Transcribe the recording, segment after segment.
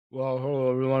Well, hello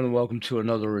everyone, and welcome to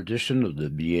another edition of the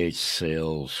BH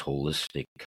Sales Holistic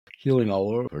Healing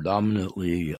Hour,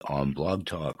 predominantly on Blog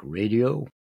Talk Radio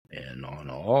and on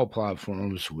all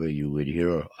platforms where you would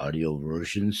hear audio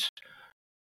versions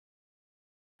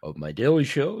of my daily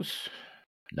shows.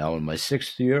 Now in my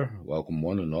sixth year, welcome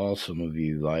one and all, some of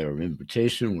you via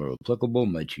invitation where applicable,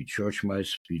 my two church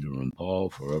mice, Peter and Paul,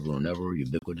 forever and ever,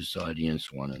 ubiquitous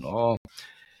audience, one and all.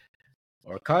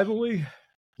 Archivally,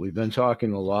 we've been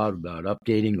talking a lot about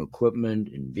updating equipment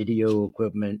and video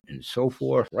equipment and so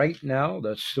forth. Right now,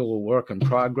 that's still a work in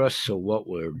progress. So what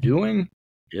we're doing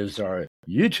is our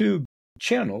YouTube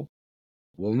channel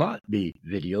will not be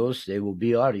videos. They will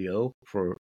be audio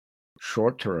for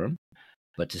short term.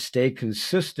 But to stay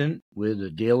consistent with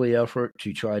a daily effort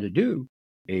to try to do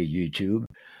a YouTube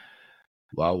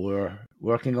while we're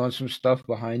working on some stuff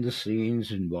behind the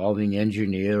scenes involving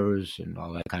engineers and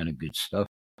all that kind of good stuff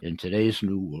in today's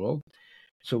new world.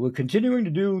 So we're continuing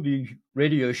to do the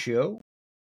radio show,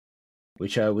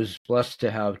 which I was blessed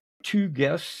to have two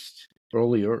guests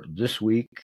earlier this week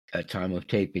at time of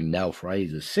taping, now Friday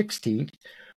the 16th.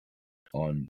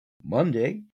 On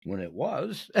Monday, when it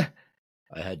was,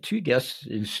 I had two guests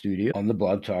in studio on the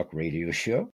Blog Talk radio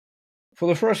show. For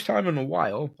the first time in a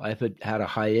while, I've had a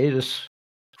hiatus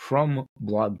from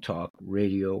Blog Talk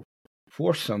radio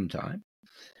for some time.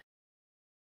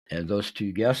 And those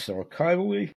two guests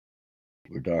archivally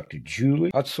were Dr.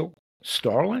 Julie Hutzel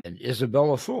Starling and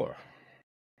Isabella Thor.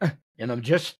 And I'm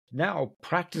just now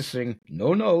practicing,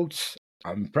 no notes,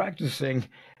 I'm practicing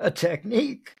a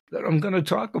technique that I'm going to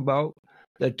talk about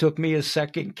that took me a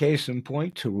second case in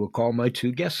point to recall my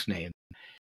two guests' names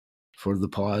for the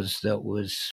pause that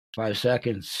was 5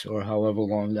 seconds or however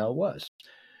long that was.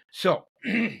 So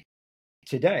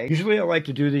today, usually I like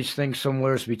to do these things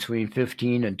somewhere between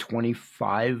 15 and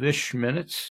 25-ish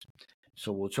minutes.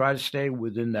 So we'll try to stay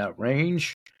within that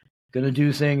range. Going to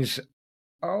do things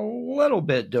a little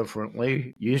bit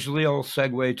differently. Usually I'll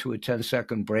segue to a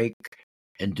 10-second break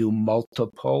and do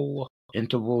multiple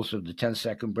intervals of the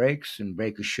 10-second breaks and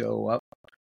break a show up,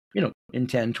 in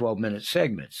 10, 12-minute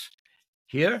segments.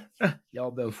 Here,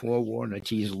 y'all been forewarned, I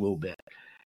tease a little bit.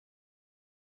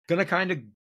 Going to kind of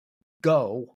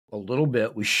go a little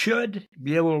bit. We should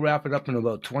be able to wrap it up in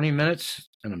about 20 minutes,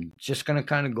 and I'm just going to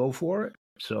kind of go for it.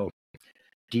 So,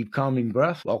 deep calming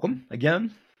breath. Welcome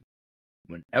again.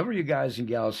 Whenever you guys and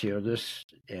gals hear this,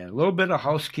 and a little bit of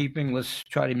housekeeping, let's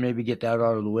try to maybe get that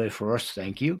out of the way first.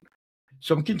 Thank you.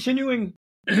 So I'm continuing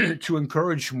to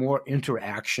encourage more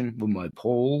interaction with my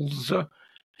polls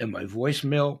and my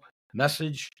voicemail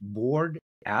message board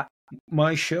at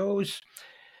my shows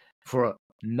for a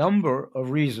number of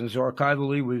reasons.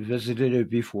 Archivally, we visited it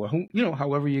before.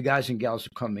 However you guys and gals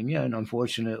are coming in,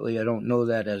 unfortunately, I don't know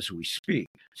that as we speak.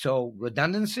 So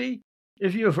redundancy,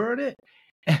 if you've heard it,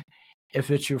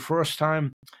 if it's your first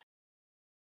time,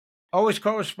 always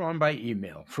correspond by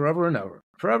email, forever and ever.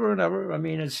 Forever and ever,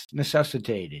 it's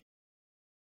necessitated.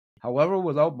 However,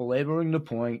 without belaboring the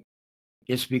point,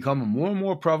 it's becoming more and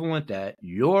more prevalent that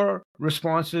your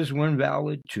responses, when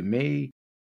valid to me,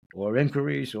 or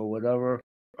inquiries or whatever,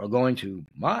 are going to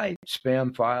my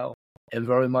spam file, and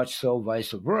very much so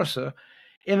vice versa.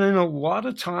 And in a lot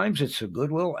of times, it's a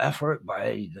goodwill effort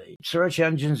by the search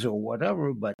engines or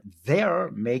whatever, but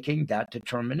they're making that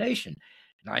determination.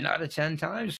 9 out of 10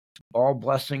 times, all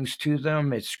blessings to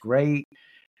them. It's great.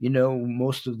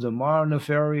 Most of them are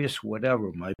nefarious,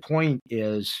 whatever. My point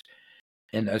is,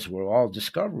 and as we're all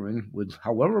discovering, with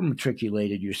however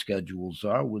matriculated your schedules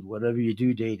are, with whatever you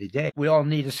do day to day, we all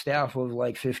need a staff of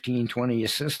like 15, 20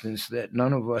 assistants that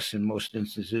none of us in most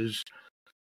instances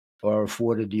are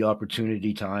afforded the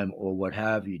opportunity, time, or what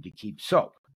have you to keep.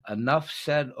 So, enough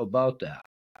said about that.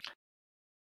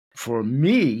 For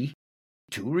me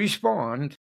to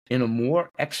respond in a more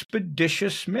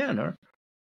expeditious manner,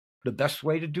 the best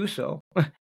way to do so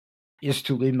is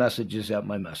to leave messages at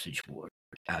my message board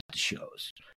at the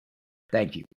shows.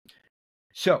 Thank you.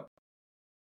 So,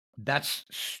 that's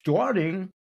starting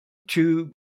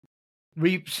to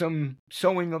reap some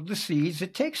sowing of the seeds.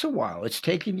 It takes a while. It's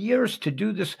taken years to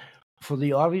do this for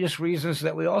the obvious reasons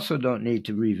that we also don't need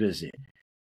to revisit.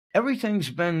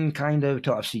 Everything's been kind of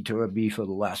topsy-turvy for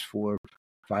the last 4 or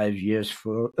 5 years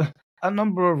for a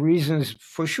number of reasons,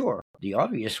 for sure. The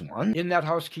obvious one, in that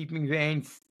housekeeping vein,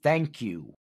 thank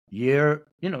you.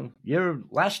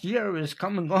 Last year is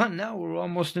come and gone now. We're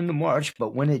almost into March,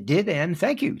 but when it did end,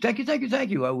 thank you.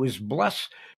 I was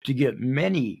blessed to get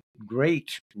many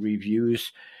great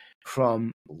reviews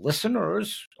from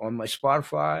listeners on my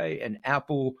Spotify and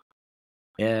Apple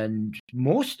and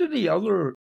most of the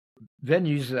other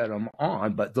venues that I'm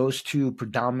on, but those two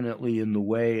predominantly in the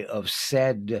way of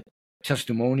said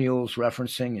testimonials,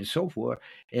 referencing, and so forth.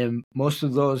 And most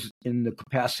of those in the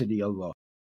capacity of a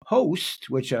host,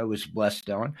 which I was blessed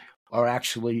on, are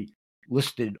actually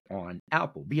listed on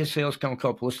Apple. Be a Sales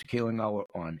Council Holistic Healing Hour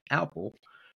on Apple.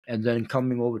 And then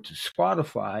coming over to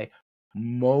Spotify,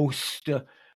 most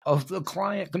of the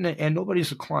client, and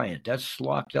nobody's a client, that's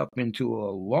locked up into a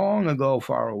long ago,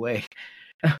 far away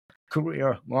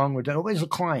career, long with nobody's a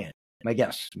client. My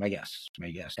guess.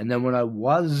 And then when I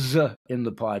was in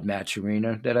the Pod Match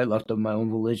arena, that I left of my own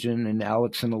volition, and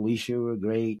Alex and Alicia were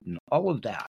great, and all of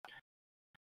that.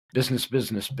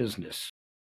 Business.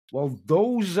 Well,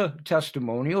 those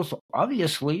testimonials,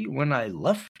 obviously, when I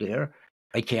left there,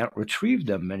 I can't retrieve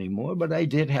them anymore, but I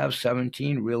did have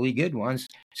 17 really good ones.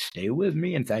 Stay with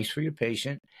me, and thanks for your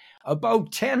patience.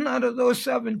 About 10 out of those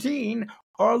 17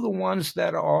 are the ones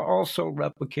that are also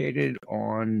replicated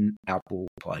on Apple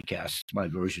Podcasts, my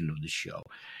version of the show.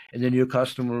 And then your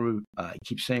customer, I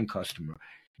keep saying customer,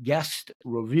 guest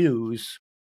reviews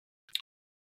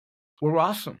were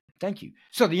awesome. Thank you.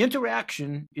 So the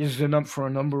interaction is for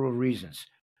a number of reasons.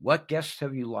 What guests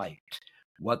have you liked?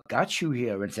 What got you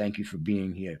here? And thank you for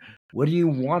being here. What do you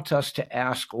want us to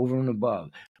ask over and above?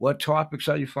 What topics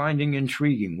are you finding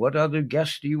intriguing? What other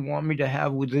guests do you want me to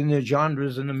have within the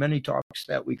genres and the many topics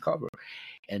that we cover?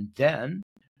 And then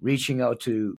reaching out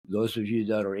to those of you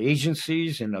that are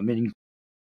agencies, and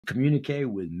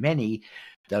communicate with many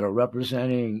that are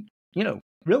representing,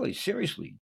 really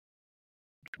seriously,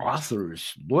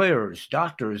 authors, lawyers,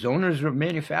 doctors, owners of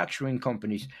manufacturing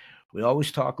companies. We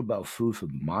always talk about food for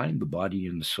the mind, the body,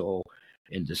 and the soul.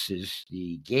 And this is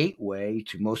the gateway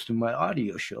to most of my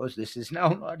audio shows. This is now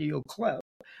an audio clip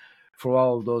for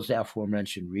all of those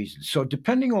aforementioned reasons. So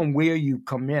depending on where you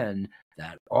come in,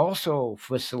 that also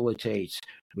facilitates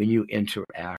when you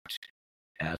interact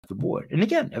at the board. And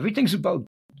again, everything's about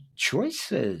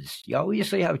choices. You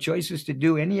obviously have choices to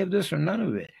do any of this or none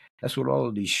of it. That's what all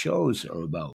of these shows are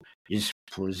about, is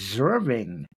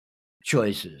preserving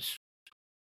choices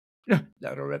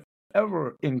that are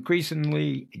ever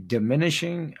increasingly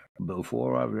diminishing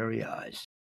before our very eyes.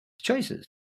 Choices.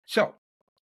 So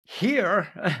here,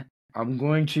 I'm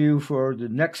going to, for the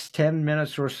next 10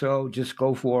 minutes or so, just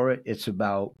go for it. It's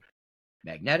about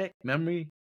magnetic memory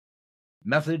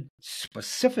method,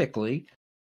 specifically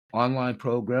online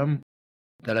program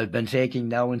that I've been taking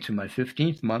now into my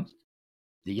 15th month.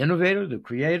 The innovator, the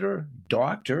creator,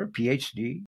 doctor,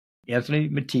 PhD, Anthony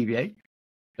Metivier,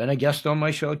 been a guest on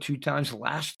my show 2 times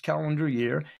last calendar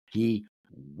year. He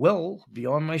will be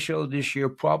on my show this year,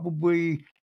 probably,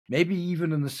 maybe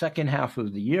even in the second half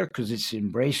of the year, because it's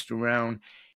embraced around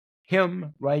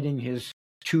him writing his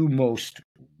 2 most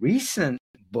recent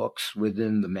books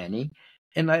within the many.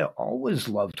 And I always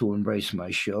love to embrace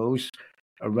my shows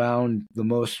around the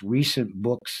most recent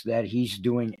books that he's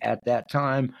doing at that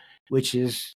time, which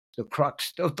is the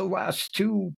crux of the last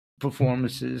 2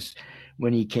 performances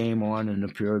when he came on and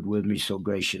appeared with me so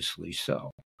graciously.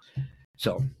 So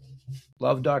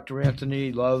love Dr.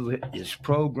 Anthony, love his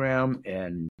program,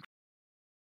 and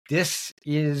this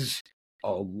is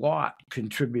a lot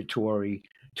contributory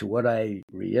to what I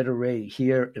reiterate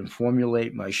here and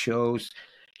formulate my shows.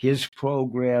 His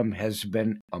program has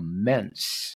been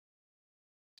immense.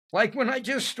 Like when I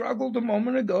just struggled a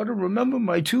moment ago to remember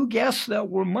my 2 guests that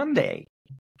were Monday,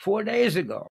 4 days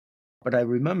ago. But I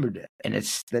remembered it, and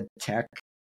it's the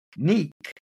technique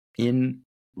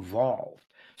involved.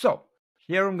 So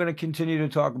here I'm going to continue to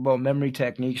talk about memory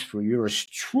techniques for yours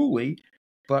truly,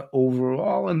 but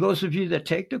overall, and those of you that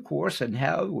take the course and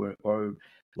have, or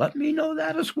let me know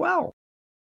that as well.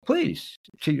 Please,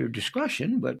 to your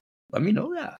discretion, but let me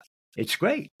know that. It's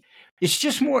great. It's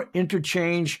just more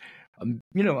interchange.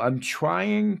 I'm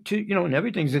trying to, and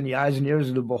everything's in the eyes and ears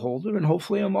of the beholder, and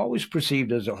hopefully I'm always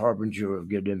perceived as a harbinger of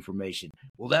good information.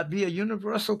 Will that be a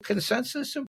universal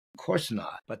consensus? Of course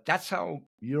not. But that's how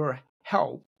your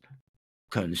help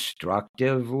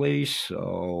constructively.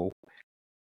 So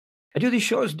I do these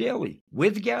shows daily,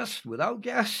 with guests, without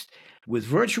guests, with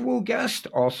virtual guests,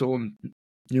 also a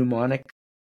mnemonic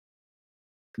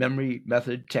memory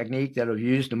method technique that I've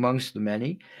used amongst the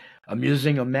many. I'm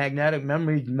using a magnetic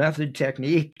memory method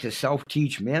technique to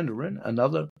self-teach Mandarin,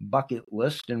 another bucket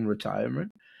list in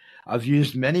retirement. I've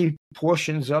used many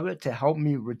portions of it to help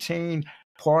me retain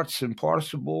parts and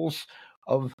particles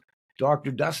of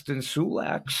Dr. Dustin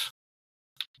Sulak's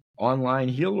online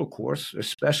healer course,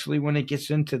 especially when it gets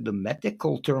into the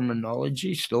medical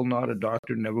terminology. Still not a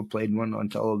doctor, never played one on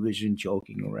television,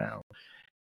 joking around.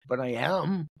 But I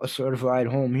am a certified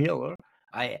home healer.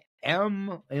 I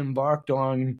am embarked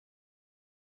on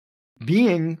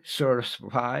being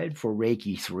certified for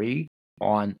Reiki 3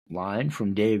 online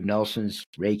from Dave Nelson's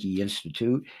Reiki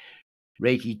Institute,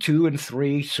 Reiki 2 and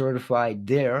 3 certified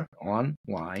there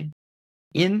online,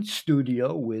 in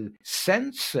studio with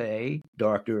Sensei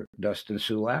Dr. Dustin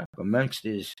Sulak, amongst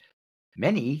his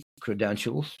many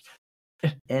credentials.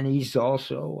 And he's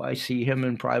also, I see him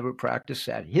in private practice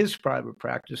at his private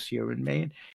practice here in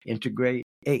Maine, Integrate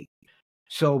 8.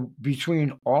 So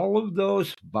between all of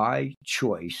those by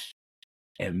choice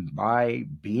and by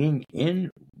being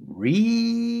in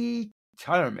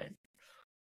retirement,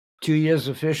 2 years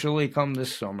officially come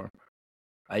this summer,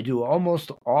 I do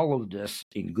almost all of this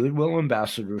in goodwill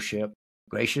ambassadorship,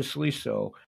 graciously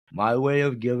so, my way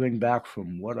of giving back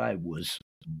from what I was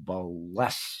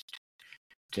blessed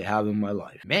to have in my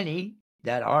life. Many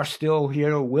that are still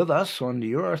here with us on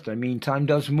the earth. I mean, time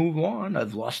does move on.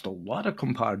 I've lost a lot of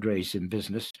compadres in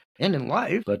business and in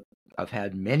life, but I've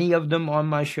had many of them on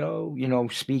my show,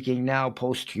 speaking now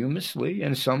posthumously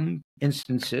in some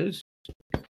instances.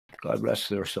 God rest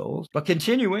their souls. But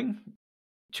continuing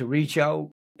to reach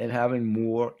out and having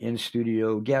more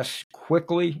in-studio guests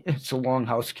quickly. It's a long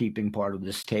housekeeping part of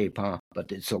this tape,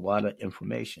 but it's a lot of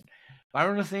information.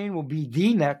 Byron Athene will be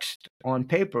the next on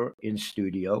paper in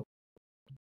studio.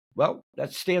 Well,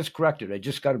 that stands corrected. I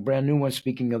just got a brand new one.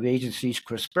 Speaking of agencies,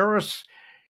 Chris Burris.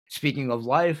 Speaking of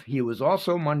life, he was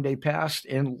also Monday past,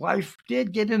 and life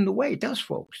did get in the way. It does,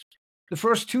 folks. The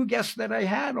first 2 guests that I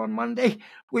had on Monday,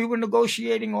 we were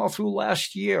negotiating all through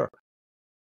last year.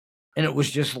 And it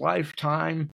was just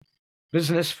lifetime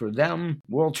business for them,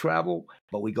 world travel,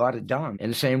 but we got it done.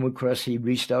 And same with Chris. He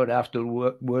reached out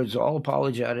afterwards, all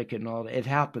apologetic and all. It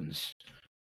happens.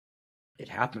 It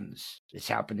happens. It's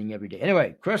happening every day.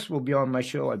 Anyway, Chris will be on my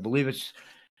show. I believe it's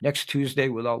next Tuesday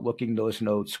without looking those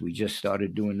notes. We just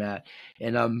started doing that.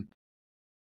 And I'm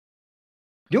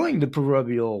doing the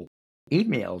proverbial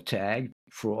email tag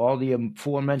for all the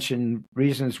aforementioned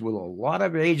reasons with a lot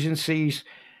of agencies.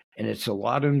 And it's a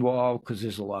lot involved because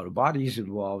there's a lot of bodies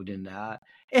involved in that.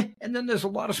 And then there's a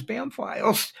lot of spam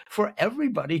files for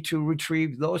everybody to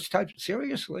retrieve those types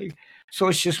seriously. So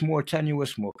it's just more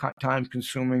tenuous, more time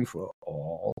consuming for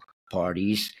all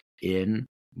parties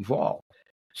involved.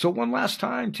 So one last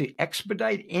time to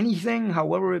expedite anything,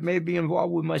 however it may be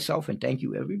involved with myself. And thank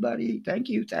you, everybody. Thank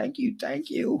you, thank you, thank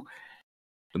you.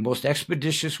 The most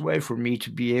expeditious way for me to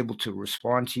be able to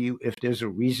respond to you, if there's a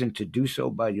reason to do so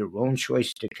by your own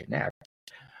choice to connect,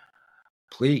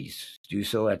 please do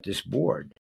so at this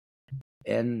board.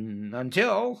 And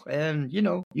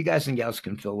you guys and gals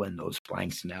can fill in those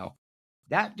blanks now.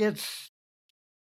 That gets